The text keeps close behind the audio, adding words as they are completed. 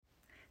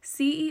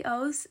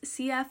CEOs,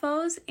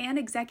 CFOs, and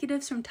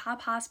executives from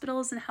top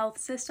hospitals and health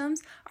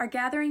systems are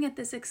gathering at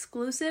this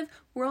exclusive,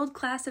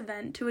 world-class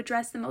event to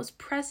address the most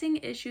pressing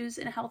issues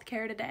in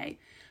healthcare today.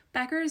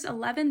 Becker's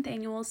 11th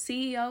annual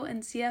CEO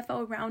and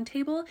CFO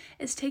Roundtable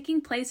is taking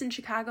place in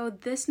Chicago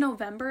this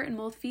November and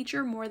will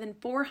feature more than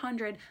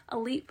 400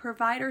 elite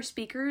provider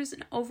speakers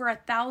and over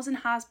 1,000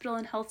 hospital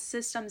and health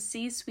system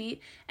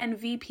C-suite and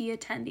VP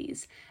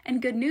attendees. And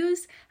good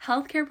news,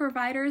 healthcare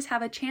providers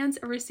have a chance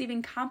of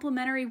receiving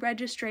complimentary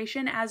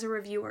registration as a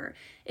reviewer.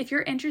 If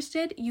you're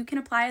interested, you can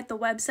apply at the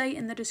website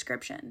in the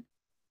description.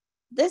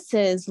 This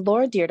is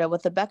Laura Deirdre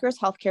with the Becker's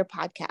Healthcare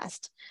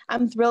Podcast.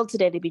 I'm thrilled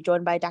today to be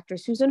joined by Dr.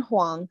 Susan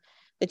Huang,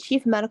 the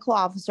Chief Medical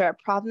Officer at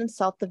Providence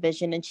Health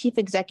Division and Chief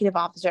Executive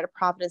Officer at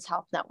Providence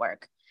Health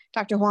Network.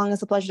 Dr. Huang,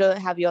 it's a pleasure to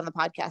have you on the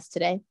podcast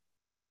today.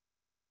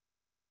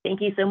 Thank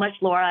you so much,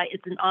 Laura.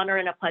 It's an honor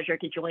and a pleasure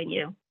to join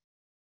you.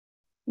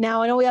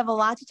 Now, I know we have a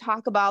lot to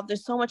talk about.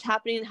 There's so much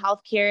happening in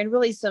healthcare and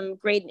really some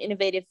great and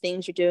innovative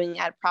things you're doing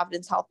at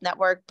Providence Health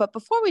Network. But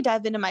before we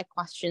dive into my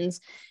questions,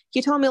 can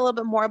you tell me a little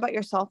bit more about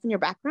yourself and your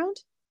background?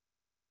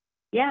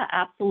 Yeah,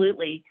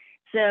 absolutely.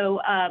 So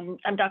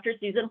I'm Dr.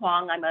 Susan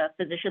Huang. I'm a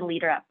physician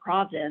leader at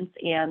Providence,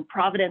 and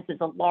Providence is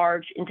a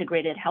large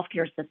integrated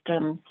healthcare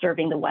system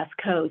serving the West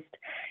Coast.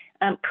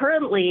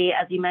 Currently,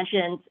 as you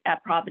mentioned,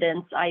 at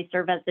Providence, I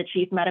serve as the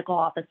Chief Medical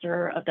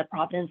Officer of the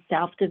Providence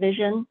South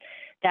Division.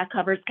 That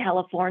covers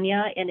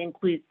California and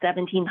includes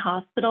 17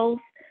 hospitals,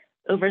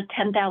 over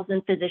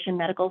 10,000 physician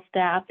medical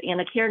staff,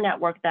 and a care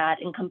network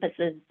that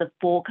encompasses the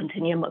full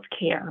continuum of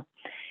care.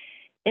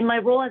 In my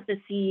role as the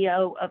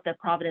CEO of the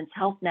Providence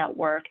Health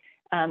Network,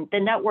 the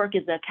network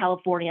is a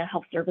California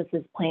Health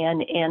Services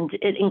plan, and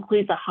it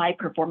includes a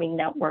high-performing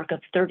network of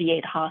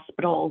 38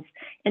 hospitals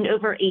and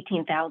over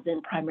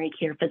 18,000 primary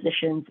care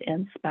physicians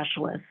and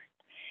specialists.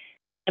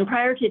 And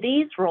prior to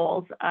these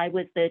roles, I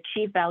was the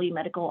Chief Value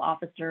Medical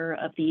Officer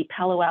of the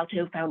Palo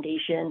Alto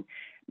Foundation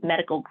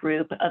Medical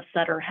Group of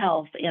Sutter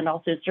Health, and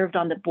also served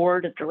on the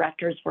board of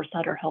directors for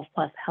Sutter Health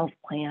Plus Health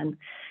Plan.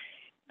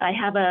 I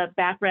have a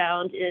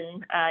background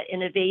in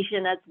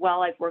innovation as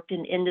well. I've worked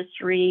in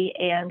industry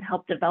and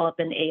helped develop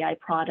an AI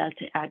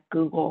product at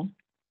Google.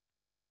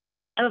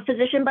 I'm a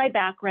physician by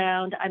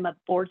background. I'm a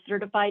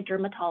board-certified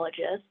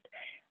dermatologist.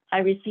 I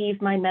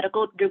received my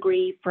medical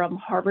degree from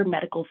Harvard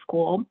Medical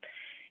School,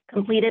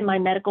 completed my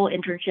medical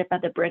internship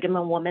at the Brigham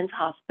and Women's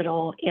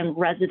Hospital and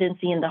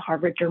residency in the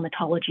Harvard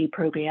Dermatology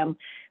Program,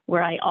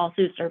 where I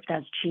also served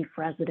as chief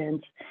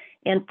resident.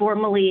 And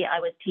formerly, I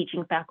was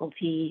teaching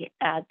faculty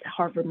at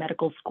Harvard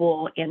Medical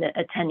School and an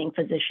attending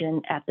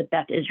physician at the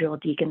Beth Israel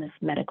Deaconess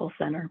Medical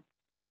Center.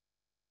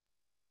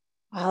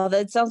 Wow,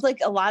 that sounds like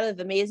a lot of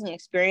amazing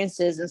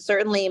experiences and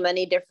certainly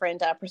many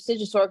different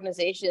prestigious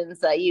organizations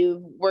that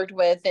you've worked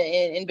with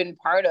and been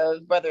part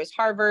of, whether it's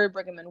Harvard,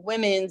 Brigham and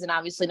Women's, and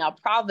obviously now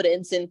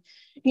Providence. And,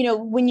 you know,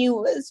 when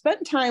you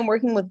spent time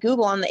working with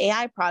Google on the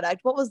AI product,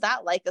 what was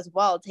that like as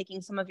well,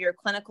 taking some of your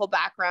clinical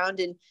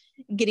background and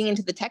getting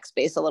into the tech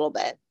space a little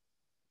bit?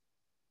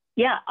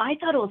 Yeah, I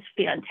thought it was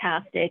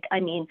fantastic. I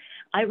mean,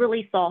 I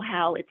really saw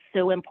how it's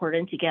so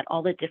important to get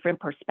all the different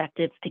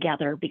perspectives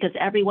together because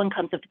everyone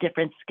comes with a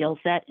different skill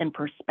set and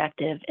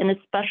perspective. And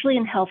especially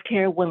in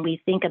healthcare, when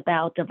we think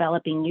about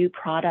developing new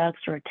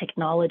products or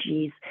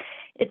technologies,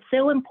 it's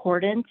so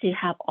important to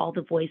have all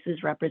the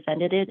voices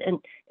represented, and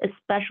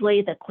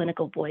especially the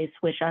clinical voice,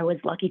 which I was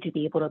lucky to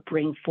be able to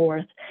bring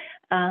forth.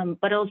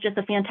 But it was just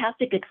a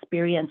fantastic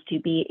experience to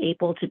be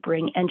able to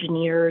bring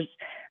engineers,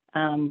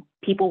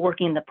 people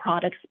working in the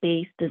product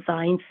space,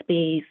 design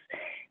space,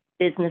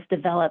 business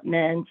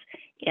development,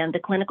 and the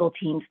clinical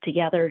teams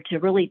together to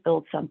really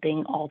build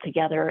something all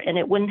together. And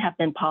it wouldn't have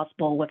been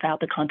possible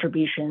without the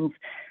contributions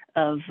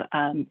of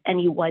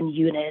any one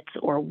unit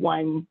or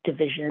one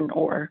division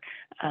or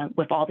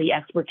with all the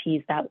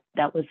expertise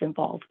that was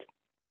involved.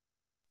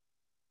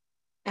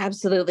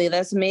 Absolutely.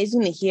 That's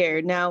amazing to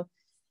hear. Now,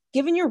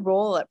 given your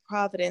role at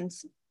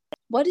Providence,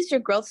 what is your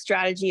growth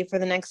strategy for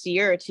the next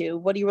year or two?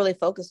 What are you really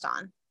focused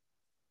on?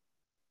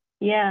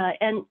 Yeah,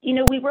 and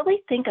we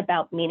really think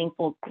about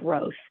meaningful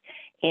growth,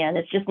 and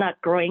it's just not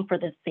growing for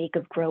the sake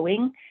of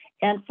growing.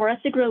 And for us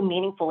to grow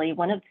meaningfully,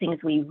 one of the things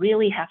we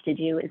really have to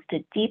do is to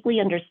deeply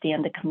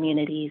understand the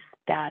communities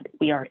that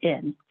we are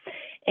in.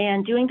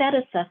 And doing that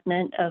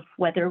assessment of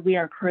whether we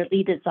are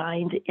currently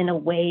designed in a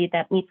way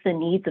that meets the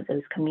needs of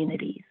those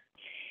communities.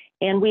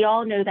 And we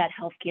all know that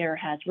healthcare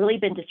has really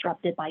been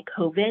disrupted by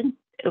COVID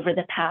over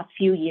the past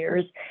few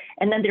years.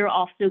 And then there have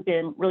also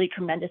been really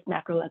tremendous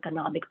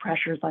macroeconomic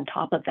pressures on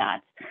top of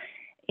that.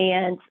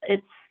 And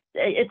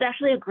it's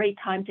actually a great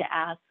time to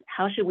ask,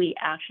 how should we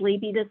actually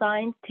be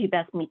designed to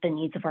best meet the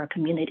needs of our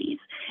communities?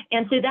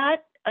 And so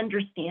that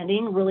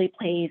understanding really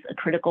plays a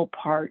critical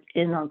part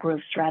in our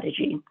growth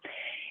strategy.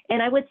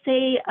 And I would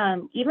say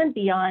even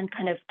beyond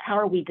kind of how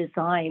are we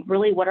designed,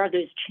 really what are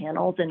those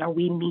channels and are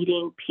we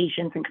meeting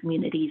patients and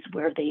communities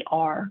where they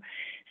are?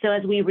 So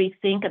as we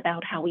rethink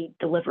about how we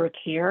deliver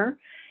care,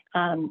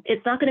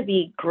 it's not going to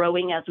be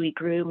growing as we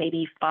grew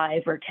maybe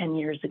 5 or 10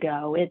 years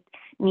ago. It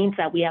means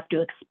that we have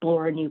to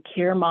explore new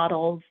care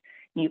models,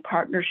 new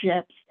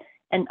partnerships,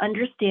 and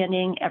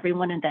understanding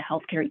everyone in the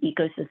healthcare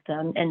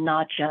ecosystem and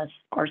not just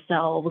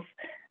ourselves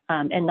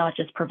and not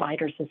just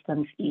provider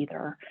systems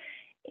either.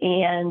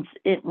 And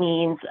it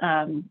means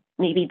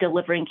maybe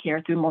delivering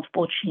care through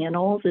multiple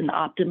channels and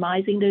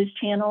optimizing those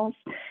channels.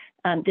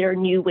 There are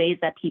new ways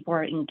that people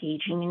are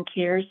engaging in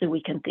care. So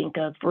we can think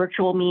of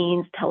virtual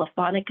means,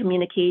 telephonic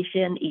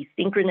communication,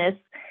 asynchronous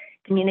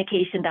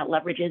communication that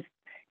leverages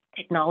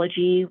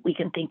technology. We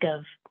can think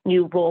of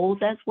new roles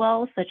as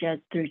well, such as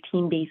through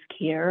team-based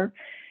care.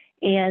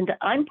 And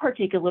I'm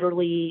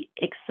particularly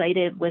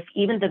excited with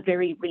even the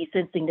very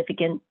recent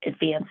significant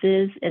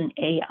advances in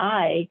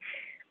AI.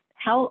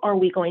 How are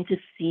we going to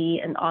see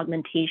an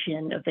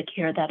augmentation of the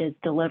care that is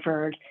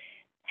delivered?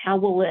 How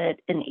will it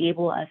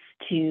enable us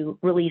to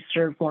really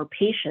serve more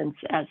patients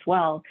as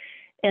well?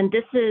 And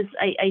this is,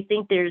 I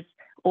think there's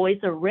always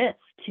a risk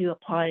to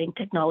applying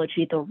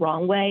technology the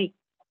wrong way,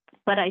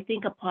 but I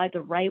think applied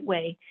the right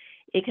way,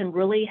 it can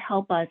really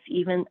help us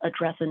even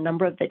address a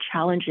number of the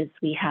challenges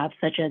we have,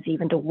 such as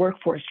even the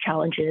workforce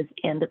challenges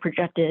and the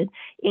projected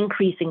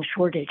increasing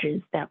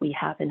shortages that we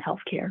have in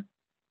healthcare.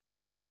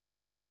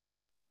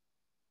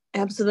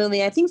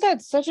 Absolutely. I think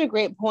that's such a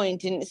great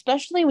point. And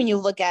especially when you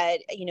look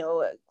at,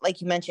 like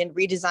you mentioned,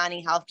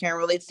 redesigning healthcare and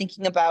really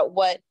thinking about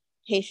what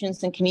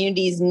patients and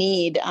communities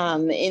need,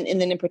 and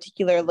then in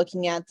particular,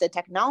 looking at the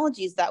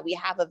technologies that we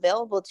have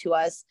available to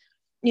us.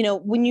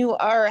 When you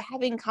are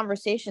having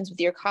conversations with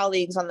your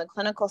colleagues on the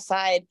clinical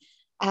side,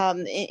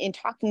 in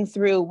talking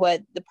through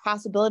what the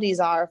possibilities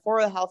are for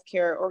a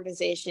healthcare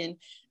organization,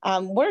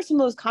 what are some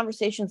of those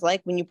conversations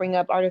like when you bring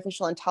up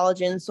artificial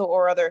intelligence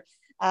or other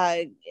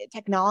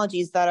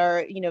technologies that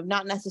are,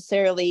 not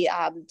necessarily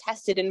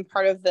tested and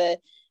part of the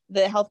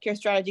healthcare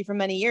strategy for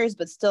many years,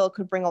 but still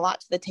could bring a lot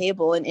to the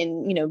table and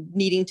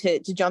needing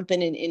to jump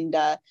in and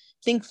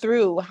think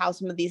through how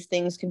some of these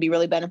things can be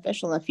really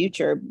beneficial in the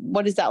future.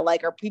 What is that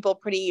like? Are people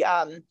pretty,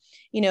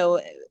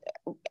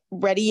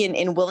 ready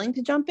and willing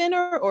to jump in,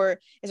 or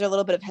is there a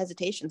little bit of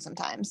hesitation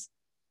sometimes?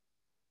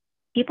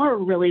 People are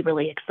really,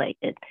 really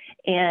excited.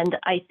 And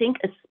I think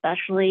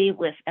especially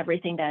with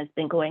everything that has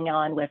been going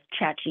on with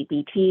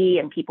ChatGPT,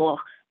 and people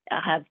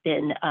have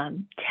been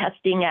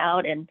testing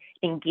out and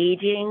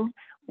engaging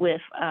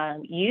with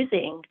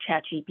using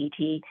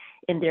ChatGPT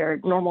in their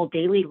normal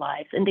daily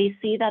lives, and they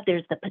see that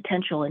there's the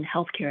potential in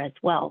healthcare as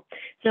well.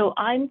 So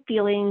I'm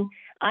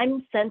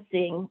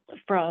sensing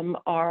from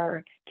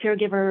our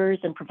caregivers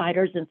and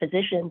providers and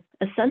physicians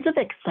a sense of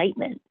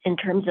excitement in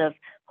terms of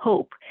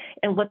hope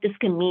and what this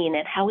can mean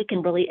and how it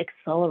can really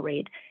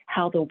accelerate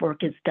how the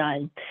work is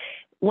done.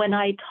 When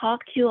I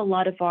talk to a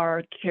lot of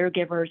our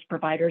caregivers,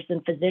 providers,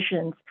 and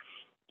physicians,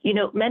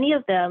 many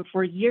of them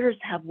for years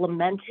have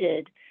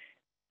lamented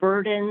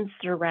burdens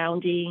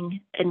surrounding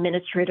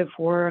administrative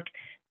work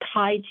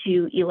tied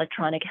to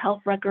electronic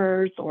health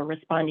records or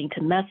responding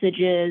to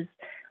messages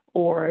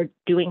or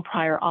doing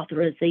prior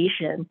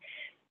authorization.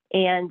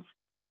 And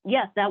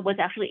yes, that was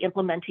actually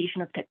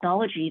implementation of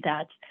technology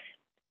that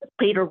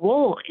played a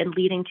role in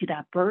leading to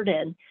that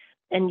burden.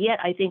 And yet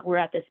I think we're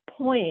at this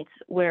point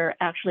where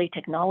actually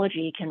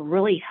technology can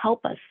really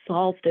help us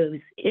solve those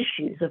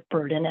issues of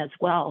burden as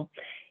well.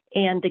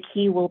 And the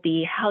key will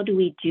be, how do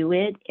we do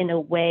it in a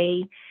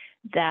way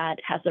that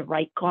has the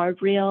right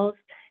guardrails,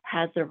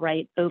 has the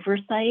right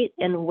oversight,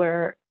 and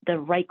where the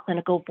right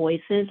clinical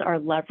voices are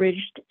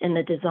leveraged in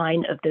the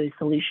design of those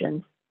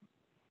solutions?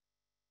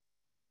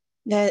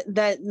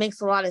 That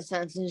makes a lot of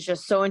sense, and it's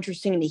just so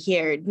interesting to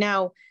hear.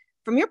 Now,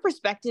 from your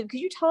perspective, could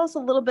you tell us a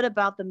little bit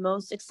about the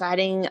most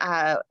exciting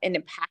and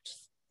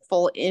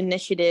impactful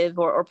initiative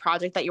or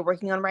project that you're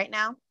working on right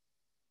now?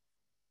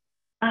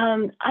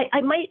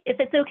 I might, if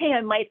it's okay,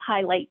 I might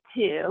highlight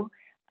two.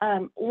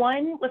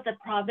 One was the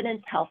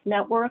Providence Health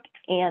Network,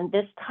 and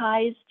this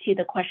ties to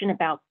the question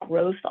about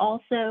growth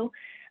also.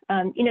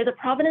 The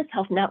Providence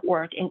Health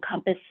Network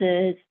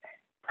encompasses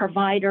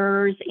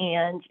providers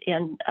and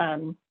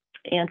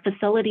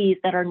facilities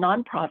that are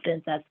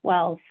non-Providence as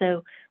well.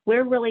 So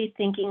we're really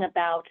thinking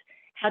about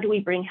how do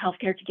we bring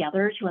healthcare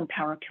together to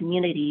empower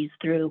communities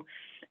through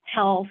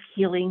health,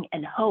 healing,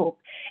 and hope.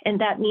 And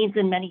that means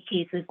in many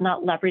cases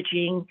not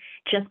leveraging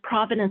just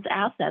Providence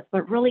assets,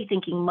 but really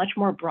thinking much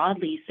more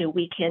broadly so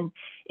we can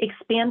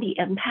expand the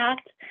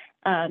impact,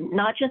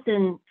 not just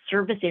in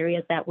service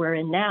areas that we're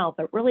in now,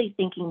 but really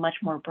thinking much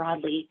more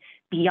broadly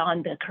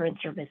beyond the current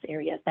service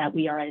areas that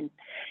we are in.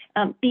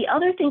 The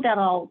other thing that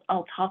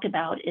I'll talk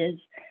about is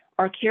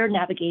our Care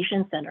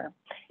Navigation Center.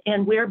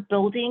 And we're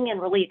building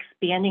and really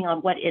expanding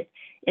on what it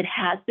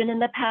has been in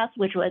the past,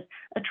 which was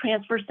a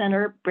transfer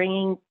center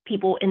bringing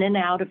people in and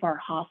out of our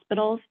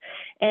hospitals.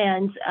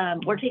 And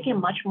we're taking a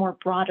much more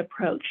broad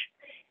approach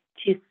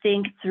to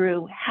think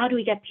through how do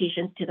we get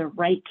patients to the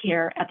right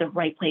care at the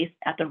right place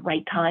at the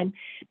right time,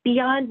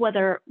 beyond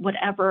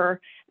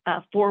whatever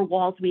four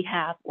walls we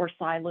have or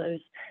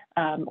silos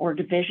or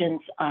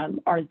divisions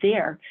are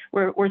there.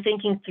 We're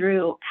thinking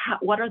through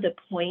what are the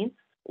points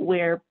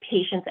where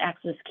patients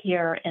access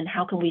care and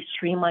how can we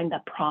streamline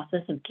that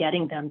process of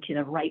getting them to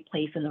the right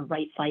place and the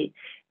right site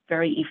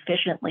very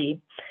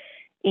efficiently.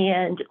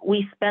 And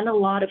we spend a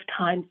lot of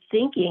time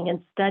thinking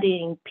and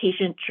studying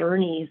patient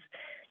journeys,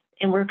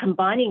 and we're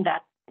combining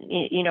that,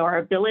 our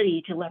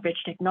ability to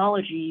leverage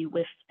technology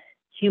with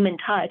human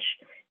touch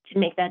to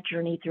make that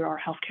journey through our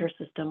healthcare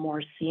system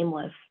more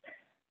seamless.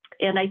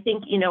 And I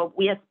think,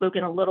 we had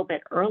spoken a little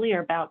bit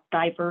earlier about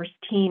diverse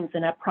teams,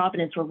 and at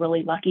Providence, we're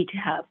really lucky to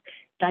have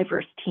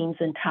diverse teams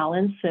and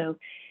talents. So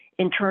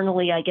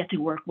internally, I get to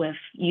work with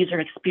user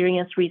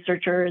experience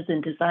researchers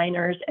and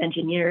designers,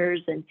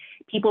 engineers, and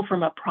people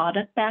from a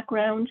product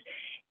background.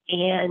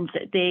 And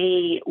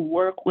they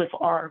work with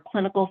our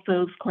clinical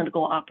folks,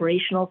 clinical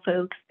operational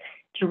folks,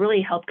 to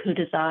really help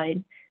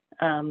co-design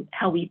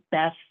how we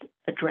best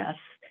address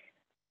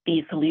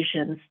these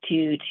solutions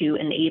to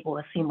enable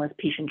a seamless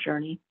patient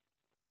journey.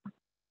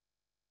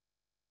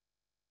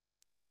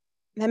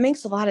 That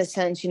makes a lot of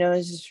sense.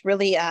 It's just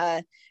really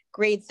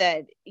great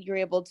that you're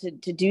able to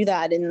do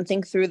that and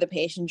think through the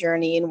patient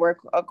journey and work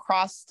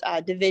across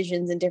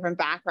divisions and different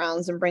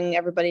backgrounds and bring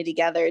everybody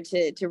together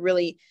to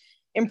really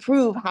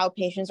improve how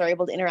patients are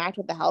able to interact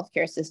with the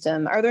healthcare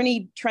system. Are there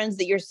any trends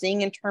that you're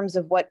seeing in terms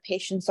of what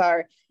patients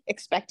are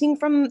expecting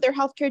from their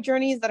healthcare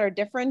journeys that are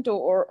different,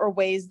 or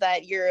ways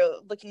that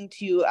you're looking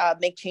to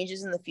make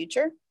changes in the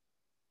future?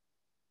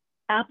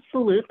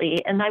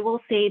 Absolutely. And I will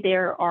say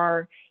there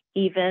are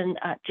even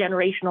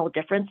generational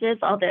differences,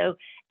 although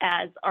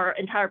as our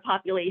entire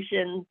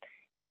population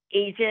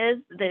ages,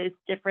 those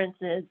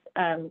differences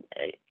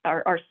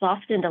are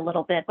softened a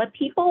little bit. But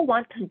people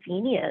want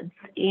convenience,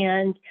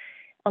 and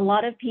a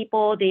lot of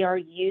people, they are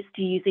used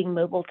to using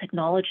mobile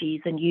technologies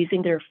and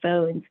using their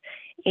phones,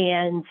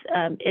 and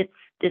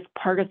it's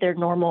part of their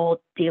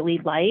normal daily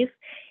life.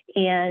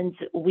 And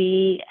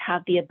we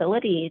have the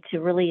ability to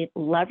really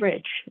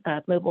leverage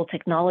mobile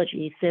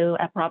technology. So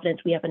at Providence,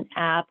 we have an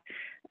app.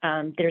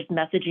 There's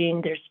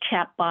messaging, there's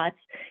chat bots.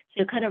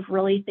 So kind of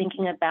really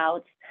thinking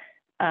about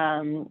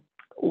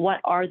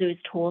what are those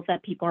tools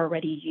that people are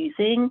already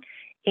using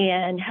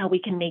and how we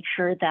can make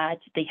sure that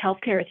the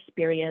healthcare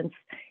experience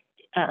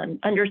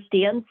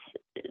understands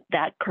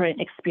that current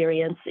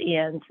experience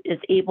and is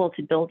able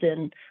to build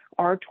in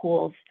our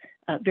tools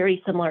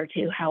very similar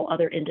to how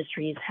other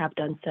industries have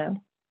done so.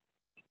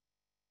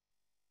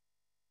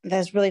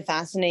 That's really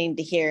fascinating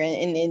to hear.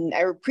 And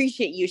I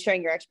appreciate you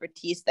sharing your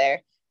expertise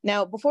there.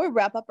 Now, before we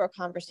wrap up our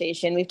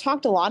conversation, we've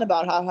talked a lot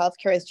about how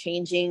healthcare is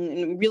changing,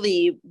 and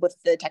really with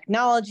the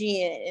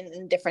technology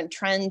and different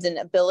trends and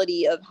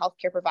ability of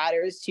healthcare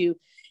providers to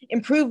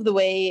improve the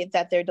way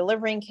that they're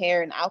delivering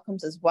care and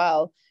outcomes as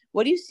well.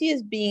 What do you see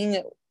as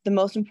being the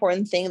most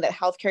important thing that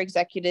healthcare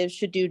executives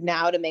should do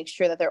now to make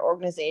sure that their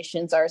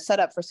organizations are set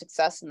up for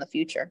success in the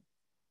future?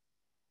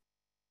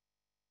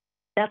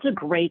 That's a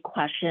great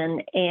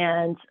question.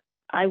 And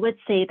I would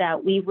say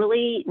that we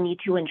really need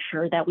to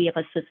ensure that we have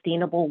a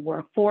sustainable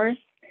workforce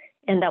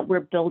and that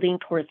we're building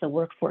towards the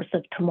workforce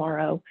of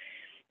tomorrow.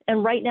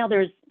 And right now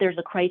there's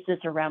a crisis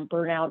around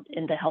burnout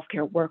in the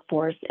healthcare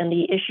workforce, and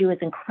the issue is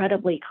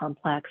incredibly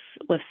complex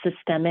with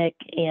systemic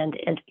and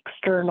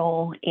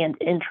external and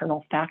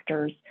internal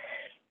factors.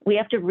 We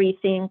have to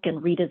rethink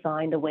and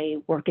redesign the way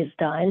work is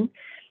done.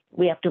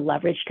 We have to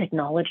leverage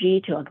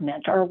technology to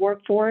augment our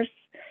workforce.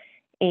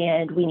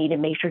 And we need to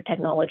make sure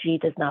technology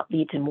does not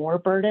lead to more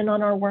burden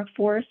on our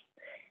workforce.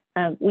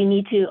 We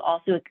need to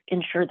also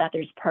ensure that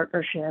there's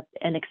partnership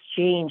and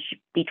exchange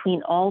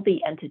between all the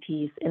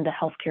entities in the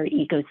healthcare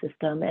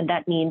ecosystem. And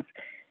that means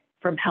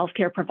from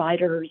healthcare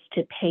providers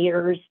to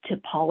payers to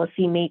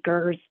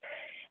policymakers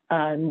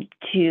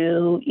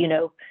to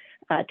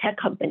tech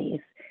companies.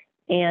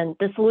 And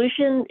the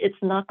solution, it's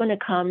not going to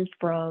come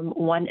from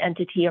one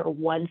entity or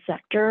one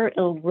sector.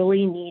 It'll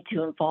really need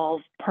to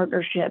involve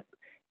partnership,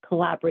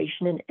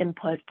 collaboration, and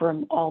input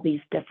from all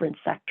these different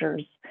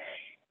sectors.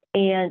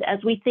 And as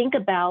we think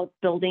about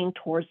building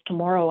towards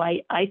tomorrow,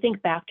 I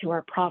think back to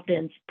our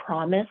Providence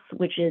promise,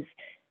 which is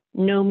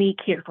know me,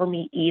 care for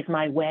me, ease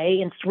my way,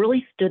 and it's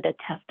really stood the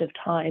test of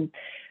time.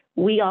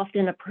 We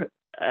often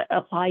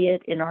apply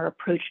it in our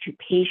approach to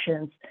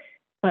patients,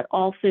 but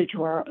also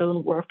to our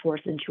own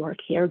workforce and to our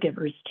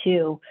caregivers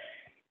too.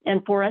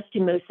 And for us to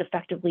most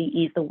effectively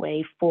ease the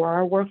way for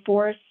our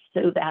workforce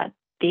so that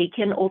they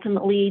can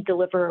ultimately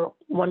deliver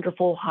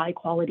wonderful,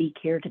 high-quality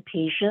care to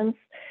patients,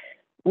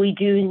 we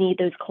do need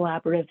those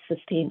collaborative,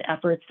 sustained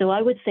efforts. So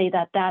I would say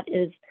that that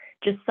is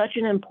just such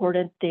an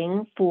important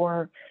thing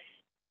for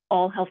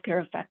all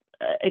healthcare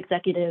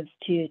executives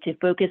to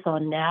focus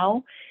on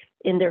now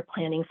in their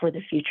planning for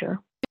the future.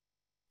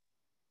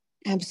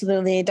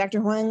 Absolutely. Dr.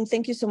 Huang,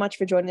 thank you so much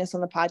for joining us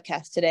on the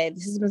podcast today.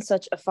 This has been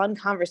such a fun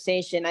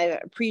conversation. I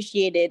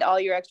appreciated all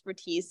your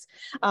expertise,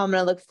 and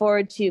I look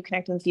forward to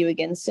connecting with you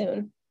again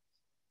soon.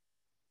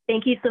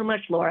 Thank you so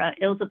much, Laura.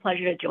 It was a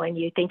pleasure to join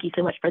you. Thank you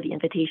so much for the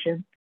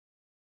invitation.